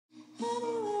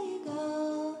Anywhere you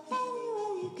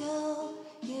go,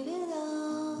 you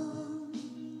belong.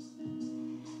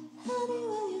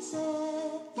 Anywhere you say,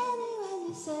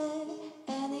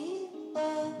 anywhere.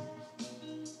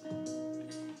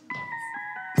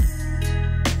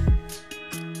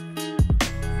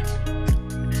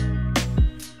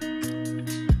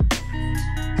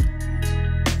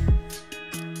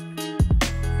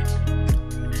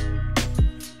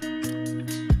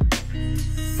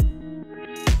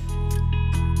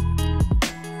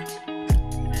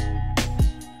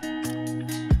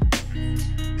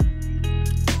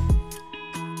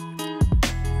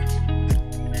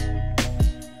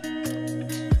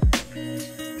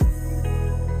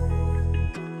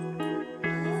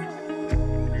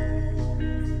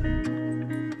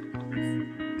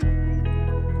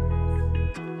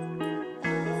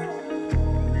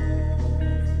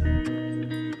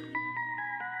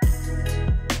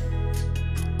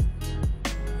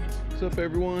 What's up,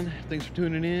 everyone? Thanks for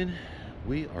tuning in.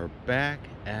 We are back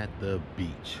at the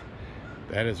beach.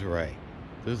 That is right.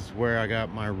 This is where I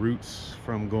got my roots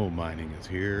from gold mining, is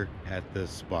here at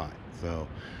this spot. So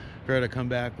try to come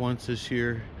back once this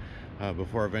year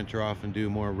before I venture off and do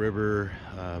more river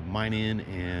mining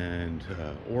and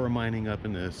ore mining up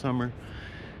in the summer.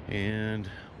 And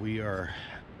we are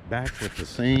back with the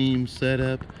same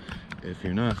setup. If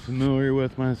you're not familiar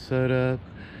with my setup,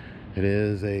 it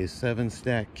is a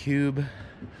 7-stack cube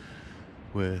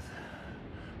with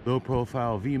low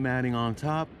profile V matting on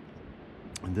top,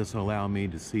 and this will allow me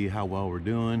to see how well we're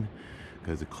doing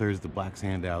because it clears the black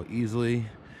sand out easily.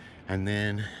 And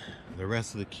then the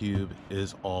rest of the cube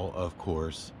is all, of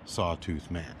course, Sawtooth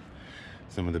Mat,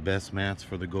 some of the best mats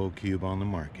for the gold cube on the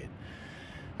market.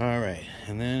 All right,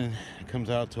 and then it comes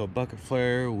out to a bucket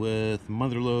flare with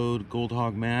mother lode gold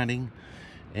hog matting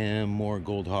and more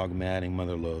gold hog matting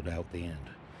mother lode out the end.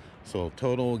 So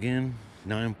total again,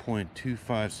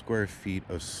 9.25 square feet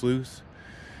of sluice.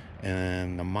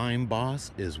 And the mine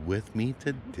boss is with me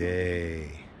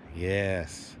today.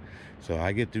 Yes, so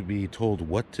I get to be told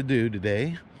what to do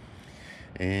today,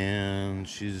 and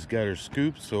she's got her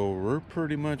scoop, so we're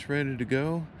pretty much ready to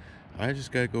go. I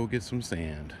just gotta go get some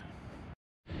sand.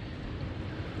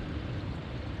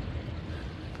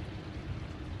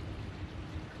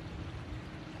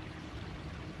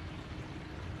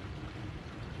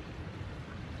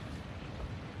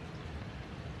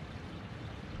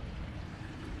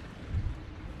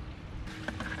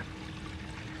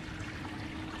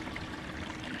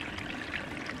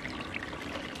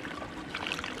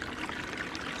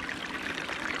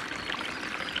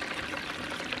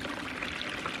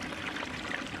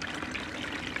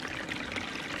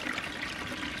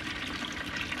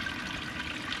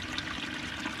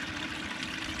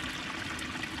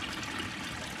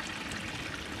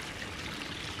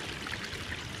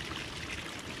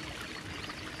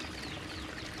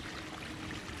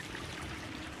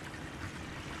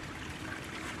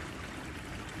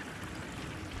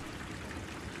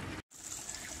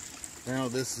 Now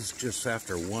this is just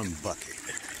after one bucket.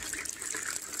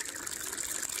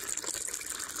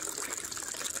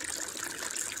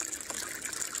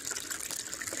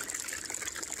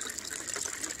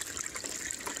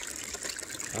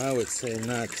 I would say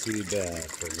not too bad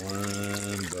for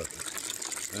one bucket.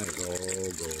 That is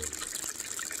all gold.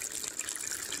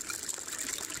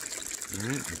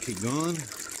 Alright, we'll keep going.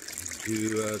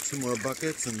 Do 2 more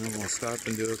buckets and then we'll stop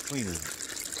and do a cleanup.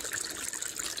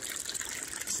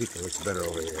 See if it looks better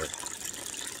over here.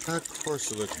 Of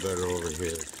course it looks better over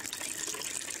here.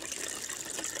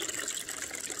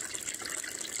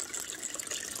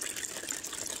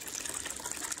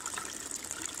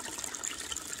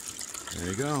 There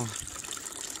you go.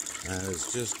 That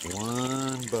is just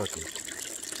one bucket.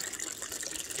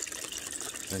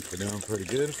 I think we're doing pretty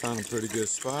good. Found a pretty good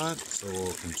spot. So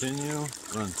we'll continue.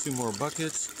 Run 2 more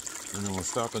buckets. And then we'll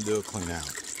stop and do a clean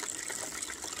out.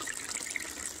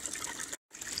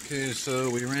 Okay, so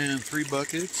we ran 3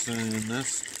 buckets. And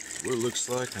that's what it looks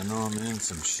like. I know I'm in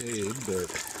some shade, but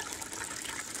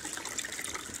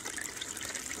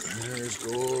there's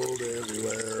gold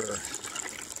everywhere.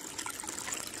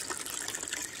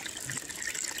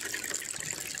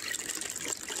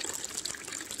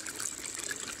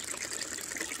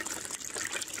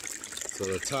 So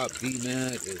the top B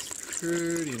mat is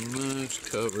pretty much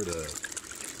covered up.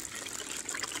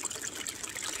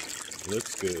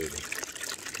 Looks good.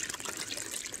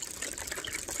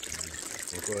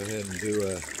 We'll go ahead and do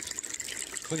a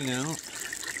clean out.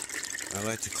 I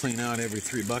like to clean out every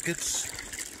 3 buckets.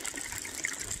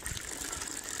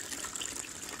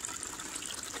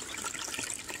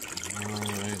 All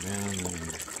right, down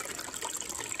there.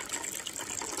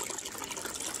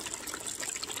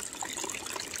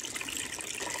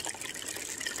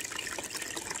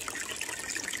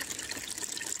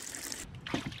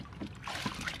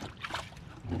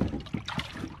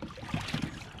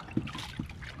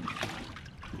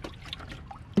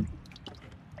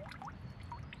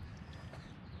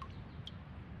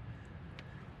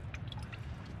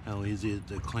 So easy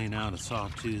to clean out a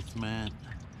Sawtooth Mat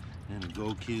and a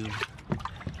Go Cube.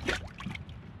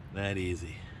 That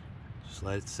easy. Just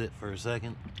let it sit for a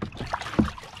second,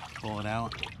 pull it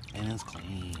out, and it's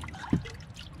clean.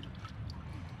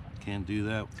 Can't do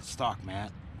that with the stock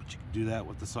mat, but you can do that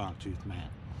with the Sawtooth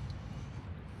Mat.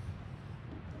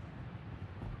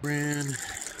 Ran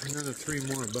another 3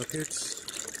 more buckets.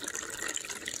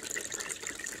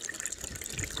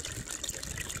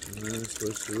 That's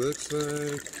what she looks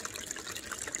like.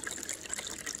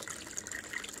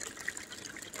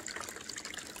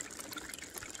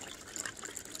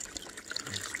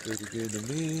 Looks pretty good to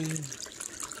me.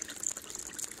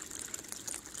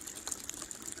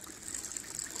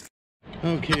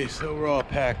 Okay, so we're all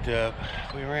packed up.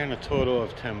 We ran a total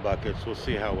of 10 buckets. We'll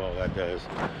see how well that does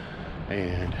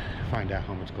and find out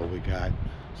how much gold we got.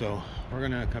 So we're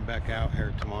gonna come back out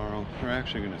here tomorrow. We're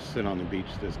actually gonna sit on the beach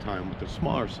this time with a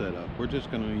smaller setup. We're just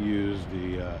gonna use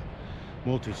the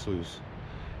multi-sluice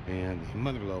and the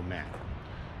mother-load mat.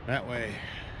 That way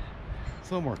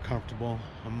it's a little more comfortable.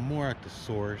 I'm more at the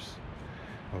source.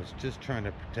 I was just trying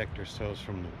to protect ourselves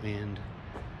from the wind.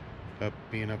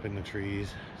 Being up in the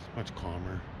trees, it's much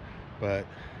calmer. But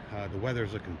the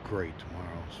weather's looking great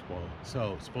tomorrow.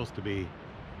 So it's supposed to be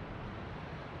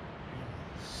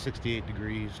 68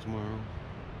 degrees tomorrow.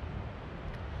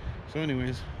 So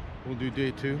anyways, we'll do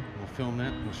day 2. We'll film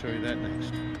that and we'll show you that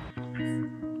next.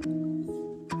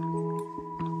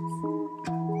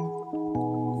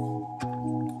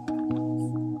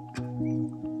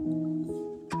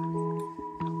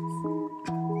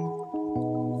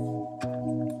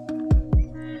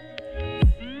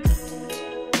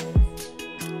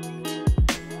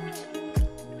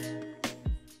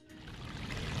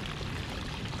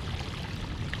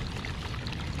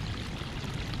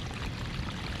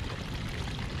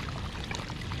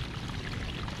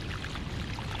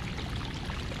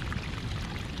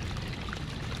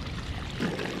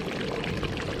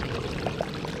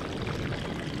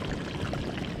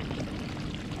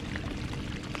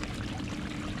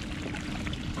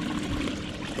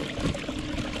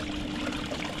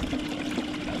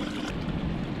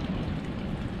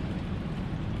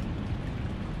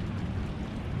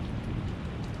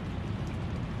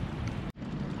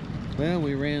 Well,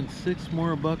 we ran 6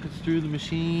 more buckets through the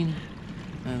machine.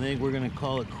 I think we're gonna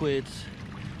call it quits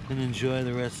and enjoy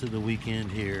the rest of the weekend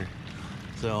here.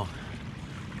 So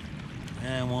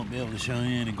I won't be able to show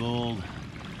you any gold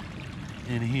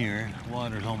in here.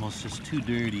 Water's almost just too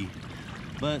dirty.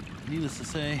 But needless to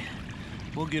say,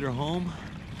 we'll get her home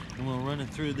and we'll run it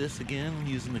through this again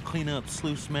using the cleanup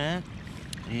sluice mat,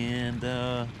 and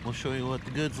we'll show you what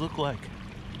the goods look like.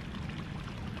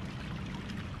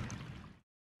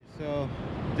 So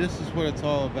this is what it's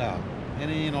all about. It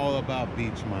ain't all about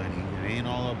beach mining. It ain't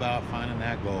all about finding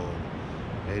that gold.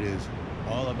 It is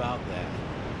all about that.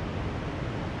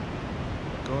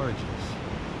 Gorgeous.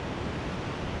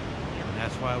 And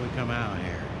that's why we come out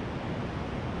here.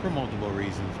 For multiple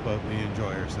reasons, but we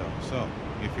enjoy ourselves. So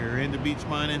if you're into beach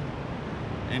mining,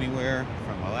 anywhere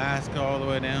from Alaska all the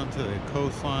way down to the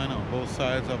coastline on both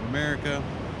sides of America,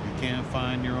 you can't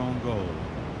find your own gold.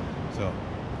 So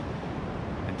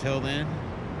until then,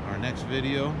 our next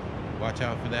video, watch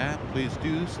out for that. Please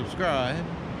do subscribe,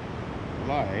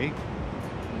 like,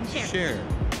 share.